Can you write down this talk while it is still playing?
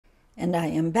And I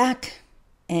am back,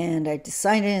 and I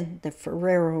decided the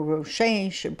Ferrero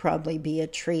Rocher should probably be a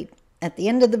treat at the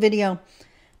end of the video,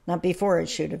 not before I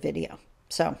shoot a video.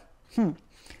 So,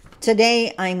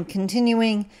 today I'm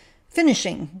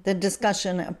finishing the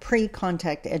discussion of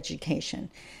pre-contact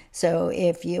education. So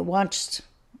if you watched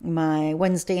my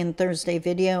Wednesday and Thursday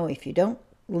video, if you don't,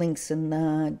 links in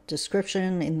the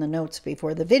description, in the notes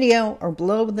before the video or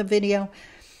below the video.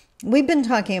 We've been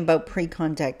talking about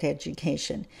pre-contact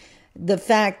education. The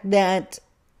fact that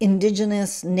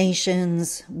indigenous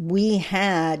nations, we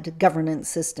had governance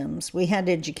systems, we had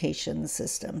education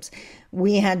systems,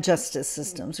 we had justice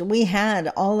systems, we had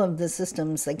all of the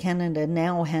systems that Canada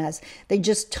now has. They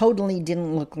just totally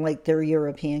didn't look like their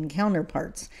European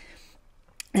counterparts.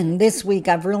 And this week,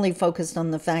 I've really focused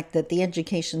on the fact that the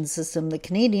education system, the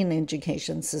Canadian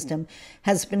education system,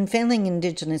 has been failing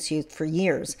Indigenous youth for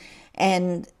years.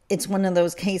 And it's one of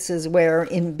those cases where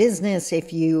in business,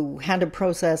 if you had a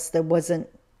process that wasn't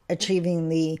achieving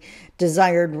the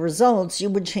desired results, you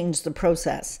would change the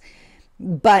process.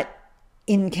 But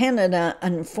in Canada,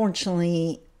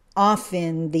 unfortunately,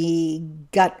 often the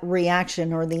gut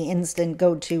reaction or the instant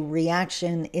go-to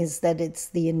reaction is that it's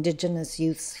the Indigenous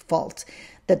youth's fault,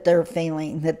 that they're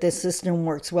failing, that this system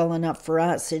works well enough for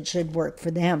us, it should work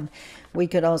for them. We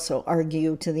could also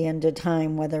argue to the end of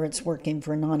time whether it's working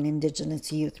for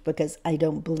non-Indigenous youth, because I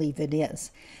don't believe it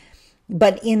is.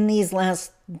 But in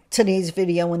today's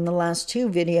video and the last two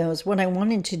videos, what I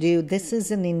wanted to do, this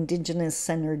is an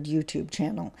Indigenous-centered YouTube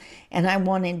channel, and I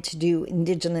wanted to do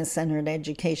Indigenous-centered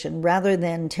education. Rather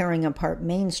than tearing apart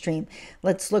mainstream,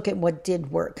 let's look at what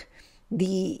did work.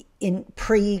 The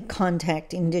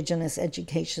pre-contact Indigenous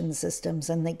education systems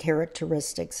and the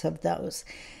characteristics of those.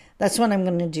 That's what I'm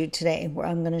going to do today, where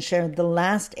I'm going to share the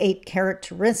last 8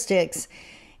 characteristics,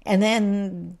 and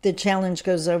then the challenge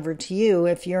goes over to you.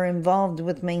 If you're involved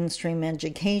with mainstream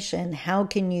education, how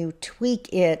can you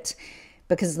tweak it?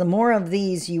 Because the more of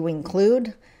these you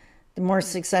include, the more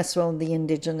successful the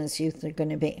Indigenous youth are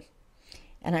going to be.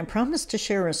 And I promised to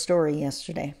share a story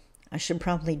yesterday. I should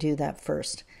probably do that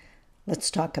first.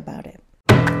 Let's talk about it.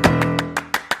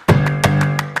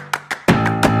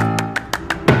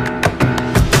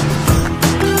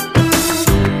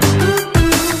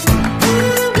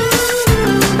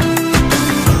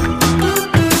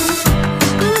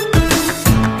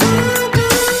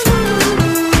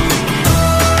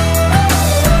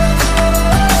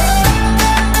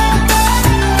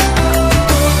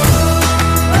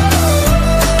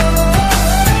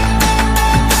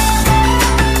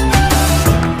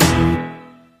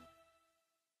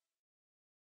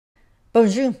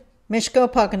 Bonjour,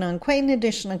 Mishko Pakanon Quain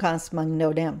Edition Mang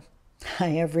Nodem.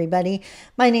 Hi everybody,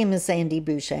 my name is Sandy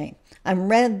Boucher. I'm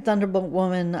Red Thunderbolt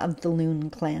Woman of the Loon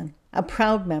Clan, a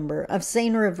proud member of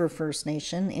Seine River First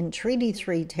Nation in Treaty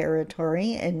 3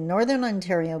 territory in Northern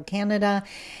Ontario, Canada.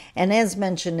 And as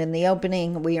mentioned in the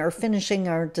opening, we are finishing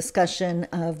our discussion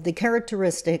of the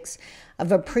characteristics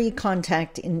of a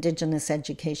pre-contact Indigenous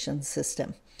education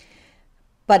system.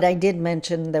 But I did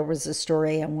mention there was a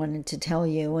story I wanted to tell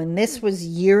you, and this was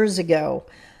years ago.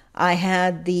 I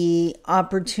had the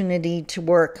opportunity to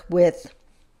work with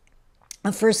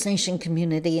a First Nation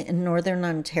community in Northern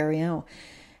Ontario,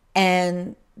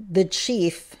 and the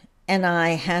chief and I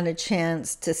had a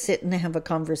chance to sit and have a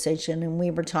conversation, and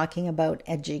we were talking about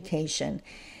education.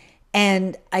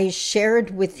 And I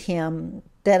shared with him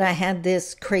that I had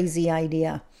this crazy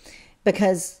idea,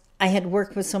 because I had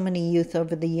worked with so many youth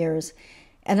over the years,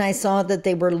 and I saw that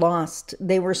they were lost.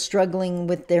 They were struggling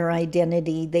with their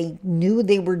identity. They knew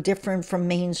they were different from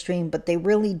mainstream, but they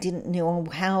really didn't know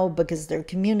how, because their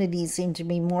community seemed to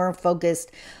be more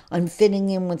focused on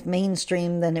fitting in with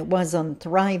mainstream than it was on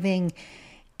thriving.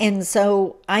 And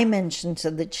so I mentioned to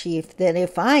the chief that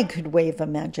if I could wave a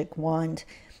magic wand,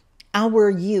 our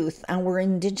youth, our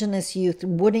Indigenous youth,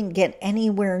 wouldn't get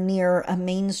anywhere near a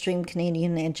mainstream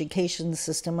Canadian education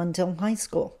system until high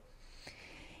school.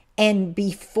 And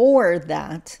before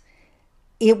that,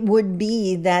 it would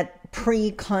be that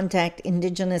pre-contact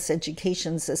Indigenous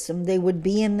education system. They would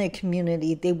be in their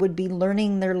community. They would be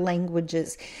learning their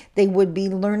languages. They would be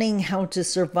learning how to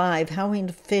survive, how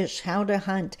to fish, how to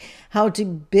hunt, how to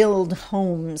build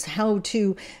homes, how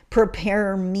to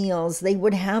prepare meals. They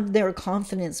would have their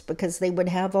confidence because they would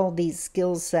have all these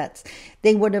skill sets.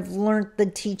 They would have learned the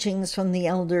teachings from the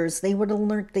elders. They would have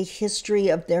learned the history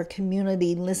of their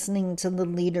community, listening to the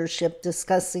leadership,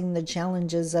 discussing the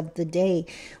challenges of the day.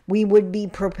 We would be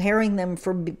preparing preparing them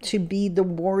to be the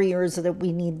warriors that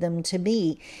we need them to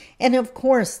be. And of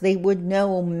course, they would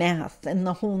know math and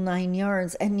the whole 9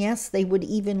 yards. And yes, they would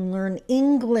even learn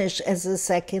English as a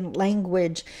second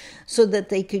language so that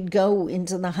they could go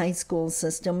into the high school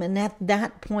system. And at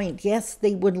that point, yes,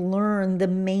 they would learn the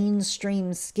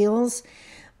mainstream skills,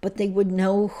 but they would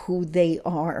know who they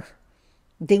are.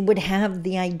 They would have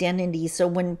the identity. So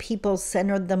when people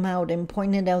centered them out and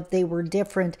pointed out they were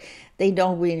different, they'd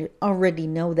already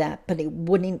know that, but it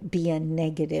wouldn't be a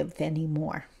negative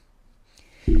anymore.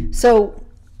 So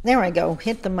there I go,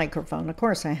 hit the microphone. Of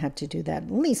course, I had to do that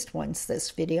at least once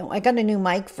this video. I got a new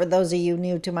mic for those of you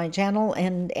new to my channel,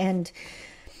 and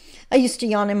I used to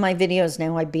yawn in my videos.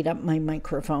 Now I beat up my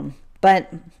microphone.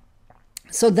 But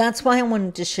so that's why I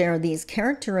wanted to share these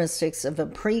characteristics of a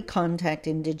pre-contact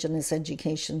Indigenous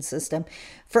education system.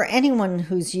 For anyone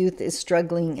whose youth is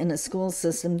struggling in a school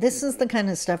system, this is the kind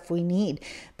of stuff we need,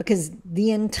 because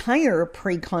the entire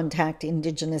pre-contact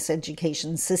Indigenous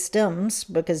education systems,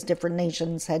 because different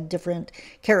nations had different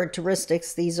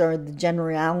characteristics, these are the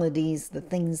generalities, the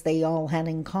things they all had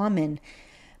in common.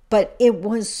 But it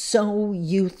was so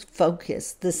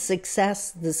youth-focused, the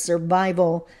success, the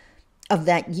survival of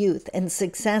that youth, and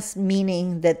success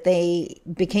meaning that they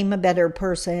became a better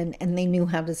person and they knew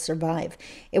how to survive.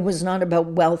 It was not about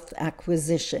wealth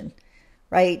acquisition,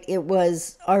 right? It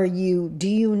was, do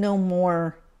you know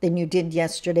more than you did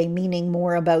yesterday? Meaning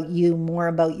more about you, more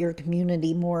about your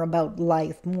community, more about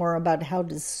life, more about how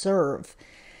to serve.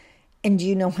 And do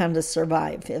you know how to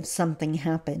survive if something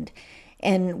happened?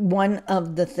 And one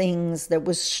of the things that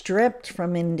was stripped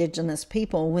from Indigenous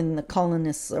people when the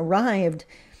colonists arrived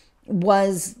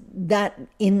was that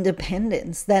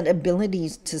independence, that ability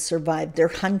to survive. Their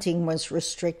hunting was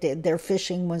restricted. Their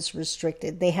fishing was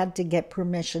restricted. They had to get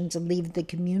permission to leave the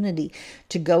community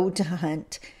to go to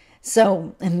hunt.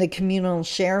 So, and the communal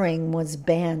sharing was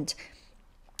banned.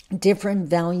 Different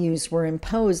values were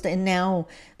imposed. And now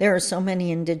there are so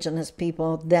many Indigenous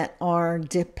people that are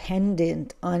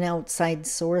dependent on outside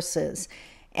sources.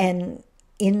 And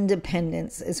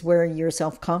independence is where your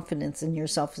self-confidence and your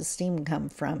self-esteem come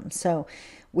from. So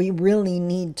we really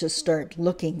need to start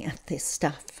looking at this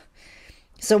stuff.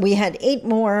 So we had 8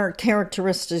 more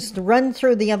characteristics to run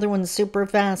through. The other ones super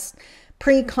fast.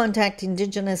 Pre-contact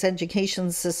Indigenous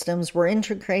education systems were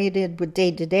integrated with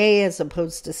day-to-day as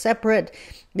opposed to separate.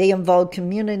 They involved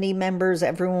community members.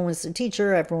 Everyone was a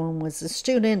teacher. Everyone was a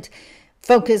student.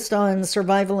 Focused on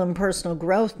survival and personal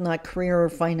growth, not career or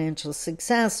financial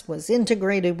success. Was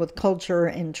integrated with culture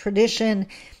and tradition.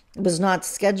 It was not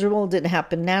scheduled. It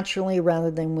happened naturally rather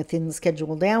than within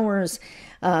scheduled hours.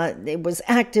 It was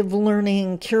active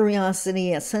learning,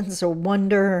 curiosity, a sense of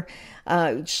wonder.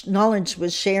 Knowledge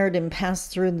was shared and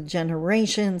passed through the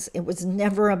generations. It was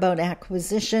never about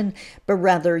acquisition, but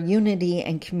rather unity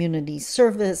and community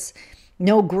service.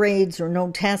 No grades or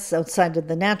no tests outside of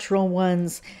the natural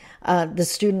ones. The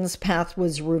student's path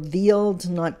was revealed,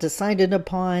 not decided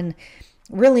upon.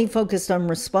 Really focused on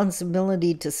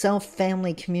responsibility to self,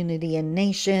 family, community, and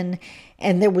nation.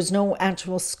 And there was no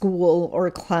actual school or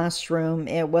classroom.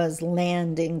 It was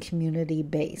land and community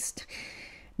based.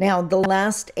 Now, the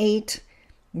last 8,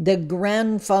 the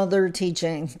grandfather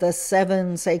teachings, the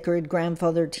 7 sacred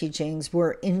grandfather teachings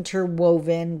were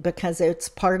interwoven because it's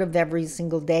part of every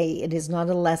single day. It is not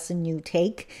a lesson you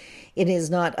take. It is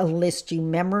not a list you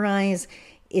memorize.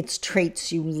 It's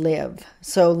traits you live.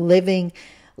 So living,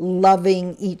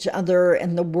 loving each other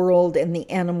and the world and the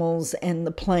animals and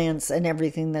the plants and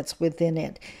everything that's within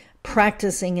it.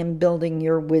 Practicing and building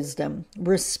your wisdom.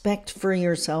 Respect for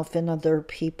yourself and other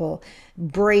people.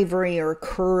 Bravery or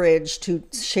courage to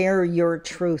share your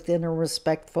truth in a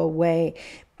respectful way.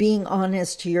 Being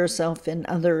honest to yourself and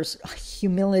others,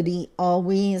 humility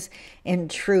always, and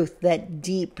truth, that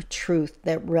deep truth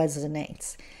that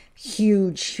resonates.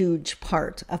 Huge, huge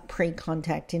part of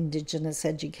pre-contact Indigenous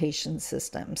education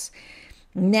systems.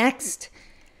 Next,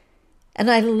 and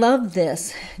I love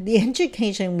this, the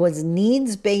education was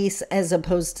needs-based as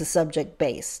opposed to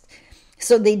subject-based.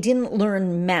 So they didn't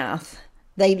learn math.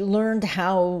 They learned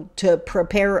how to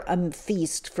prepare a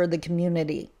feast for the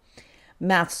community.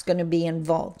 Math's going to be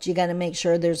involved. You got to make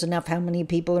sure there's enough how many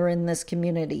people are in this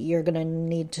community. You're going to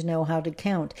need to know how to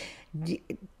count.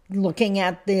 Looking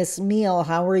at this meal,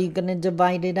 how are you going to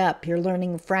divide it up? You're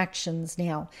learning fractions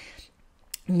now.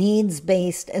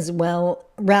 Needs-based as well,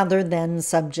 rather than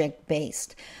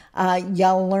subject-based.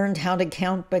 Y'all learned how to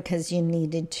count because you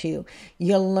needed to.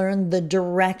 You learned the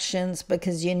directions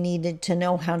because you needed to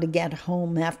know how to get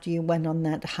home after you went on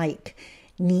that hike.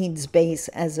 Needs-based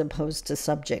as opposed to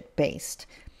subject-based.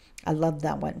 I love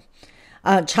that one.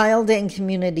 Child and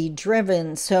community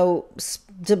driven. So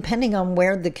depending on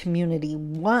where the community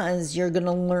was, you're going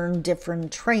to learn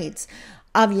different traits.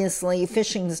 Obviously,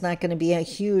 fishing is not going to be a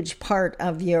huge part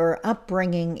of your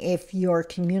upbringing if your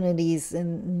community's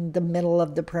in the middle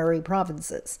of the prairie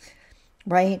provinces,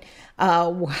 right?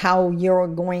 How you're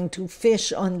going to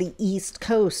fish on the East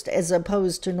Coast as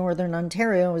opposed to Northern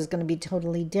Ontario is going to be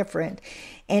totally different.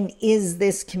 And is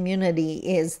this community,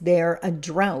 is there a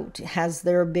drought? Has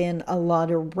there been a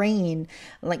lot of rain?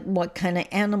 Like, what kind of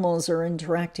animals are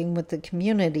interacting with the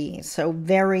community? So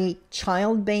very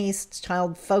child-based,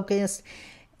 child-focused,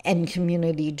 and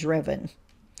community-driven.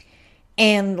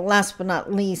 And last but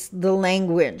not least, the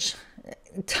language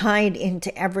tied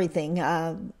into everything.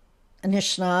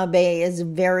 Anishinaabe is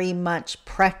very much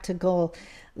practical,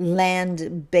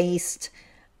 land-based,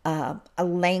 a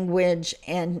language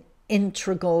and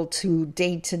integral to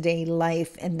day-to-day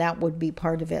life, and that would be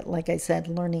part of it. Like I said,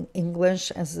 learning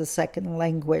English as a second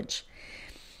language.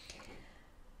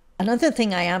 Another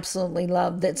thing I absolutely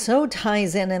love that so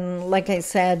ties in, and like I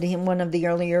said in one of the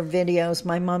earlier videos,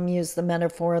 my mom used the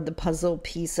metaphor of the puzzle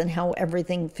piece and how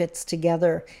everything fits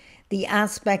together. The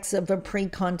aspects of a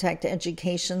pre-contact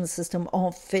education system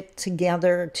all fit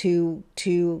together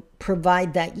to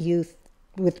provide that youth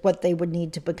with what they would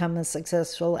need to become a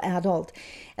successful adult.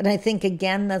 And I think,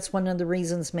 again, that's one of the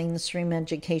reasons mainstream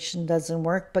education doesn't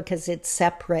work, because it's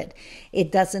separate. It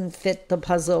doesn't fit the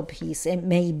puzzle piece. It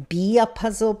may be a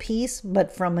puzzle piece,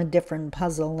 but from a different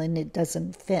puzzle, and it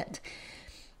doesn't fit.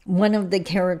 One of the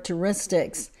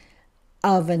characteristics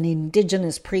of an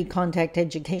Indigenous pre-contact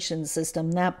education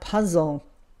system, that puzzle,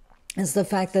 is the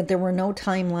fact that there were no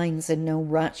timelines and no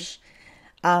rush.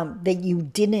 That you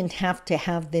didn't have to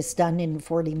have this done in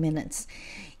 40 minutes.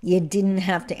 You didn't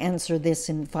have to answer this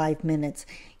in 5 minutes.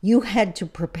 You had to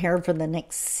prepare for the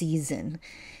next season.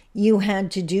 You had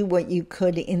to do what you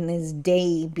could in this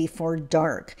day before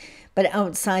dark. But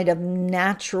outside of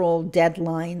natural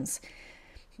deadlines,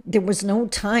 there was no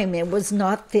time. It was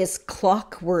not this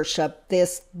clock worship,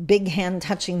 this big hand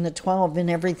touching the 12 and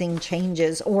everything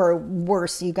changes. Or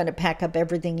worse, you got to pack up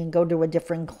everything and go to a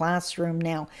different classroom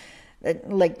now.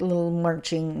 Like little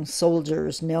marching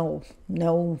soldiers. No,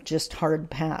 just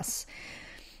hard pass.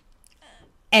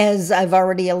 As I've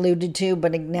already alluded to,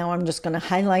 but now I'm just going to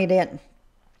highlight it,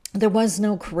 there was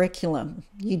no curriculum.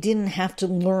 You didn't have to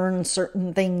learn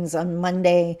certain things on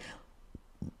Monday,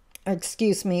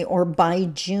 or by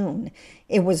June.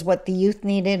 It was what the youth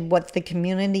needed, what the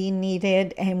community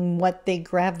needed, and what they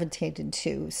gravitated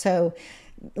to. So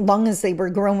long as they were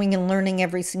growing and learning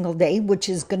every single day, which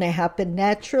is going to happen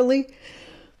naturally.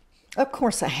 Of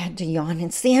course, I had to yawn.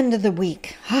 It's the end of the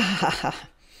week. Oh,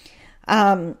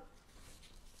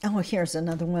 here's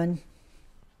another one.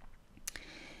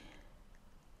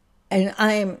 And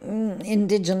I'm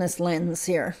Indigenous lens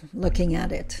here, looking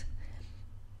at it.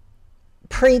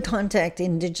 Pre-contact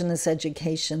Indigenous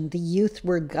education, the youth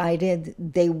were guided.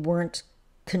 They weren't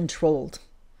controlled,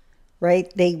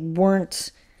 right?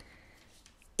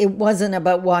 It wasn't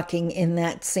about walking in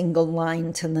that single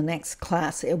line to the next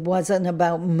class. It wasn't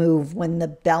about move when the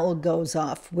bell goes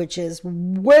off, which is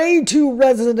way too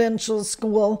residential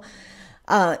school.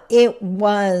 It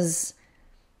was,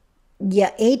 you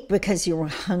ate because you were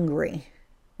hungry,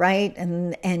 right?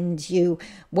 And you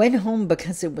went home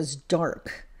because it was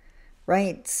dark,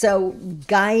 right? So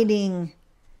guiding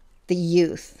the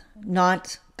youth,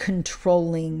 not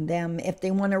controlling them. If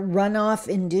they want to run off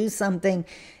and do something,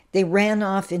 they ran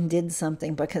off and did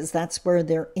something because that's where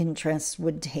their interests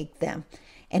would take them,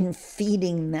 and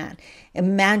feeding that.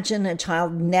 Imagine a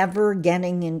child never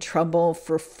getting in trouble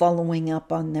for following up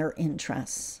on their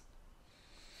interests.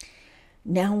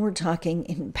 Now we're talking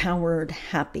empowered,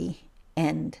 happy,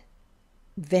 and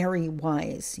very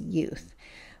wise youth.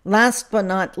 Last but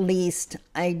not least,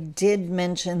 I did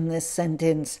mention this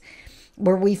sentence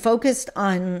where we focused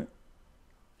on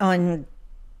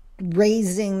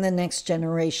raising the next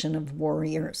generation of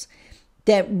warriors,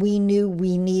 that we knew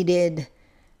we needed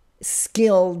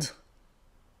skilled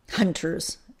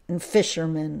hunters and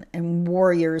fishermen and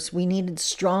warriors. We needed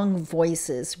strong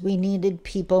voices. We needed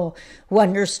people who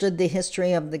understood the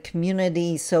history of the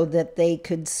community so that they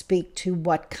could speak to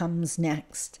what comes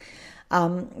next.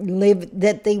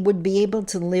 That they would be able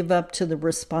to live up to the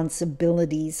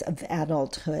responsibilities of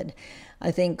adulthood. I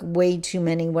think way too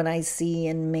many, what I see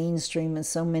in mainstream is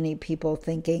so many people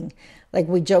thinking, like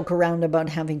we joke around about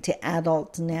having to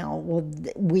adult now. Well,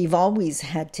 we've always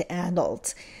had to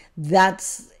adult.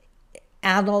 That's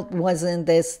adult wasn't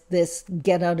this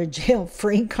get out of jail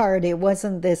free card. It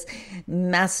wasn't this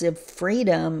massive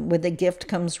freedom. With a gift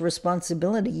comes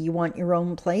responsibility. You want your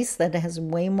own place that has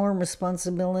way more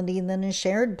responsibility than a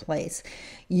shared place.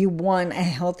 You want a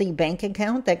healthy bank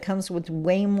account that comes with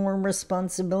way more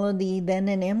responsibility than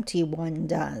an empty one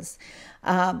does.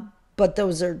 But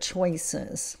those are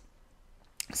choices.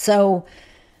 So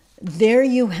there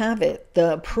you have it,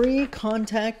 the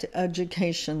pre-contact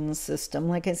education system.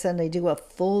 Like I said, I do a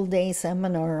full day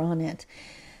seminar on it.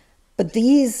 But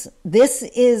this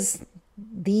is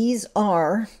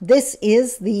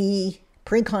the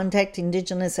pre-contact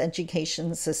Indigenous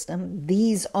education system.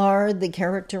 These are the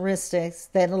characteristics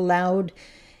that allowed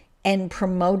and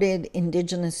promoted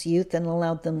Indigenous youth and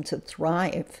allowed them to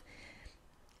thrive.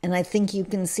 And I think you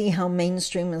can see how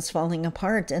mainstream is falling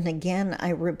apart. And again, I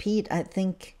repeat, I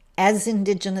think as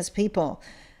Indigenous people,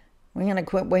 we're going to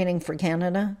quit waiting for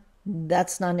Canada.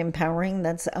 That's not empowering.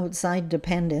 That's outside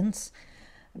dependence,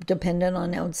 dependent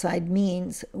on outside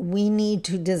means. We need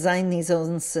to design these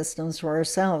own systems for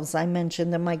ourselves. I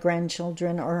mentioned that my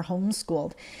grandchildren are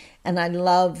homeschooled, and I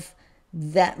love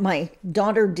that my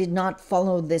daughter did not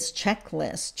follow this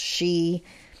checklist. She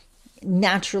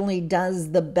naturally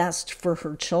does the best for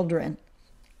her children,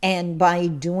 and by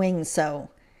doing so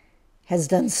has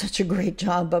done such a great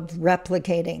job of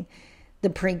replicating the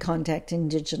pre-contact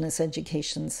Indigenous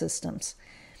education systems.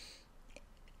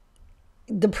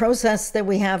 The process that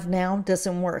we have now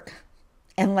doesn't work,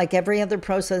 and like every other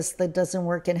process that doesn't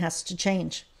work, it has to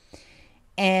change.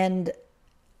 And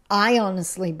I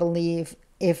honestly believe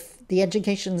if the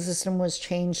education system was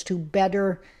changed to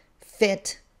better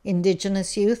fit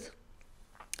Indigenous youth,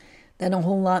 then a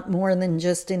whole lot more than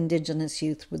just Indigenous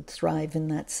youth would thrive in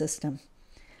that system.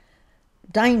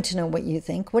 Dying to know what you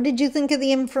think. What did you think of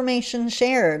the information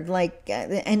shared?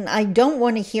 And I don't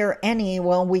want to hear any,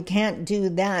 well, we can't do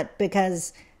that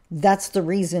because that's the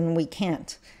reason we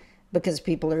can't, because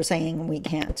people are saying we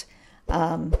can't.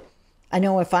 I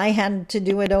know if I had to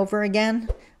do it over again,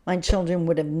 my children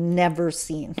would have never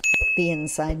seen the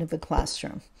inside of a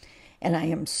classroom. And I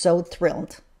am so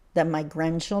thrilled that my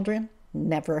grandchildren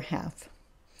never have.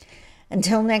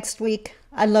 Until next week,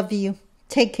 I love you.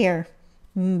 Take care.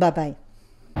 Bye-bye.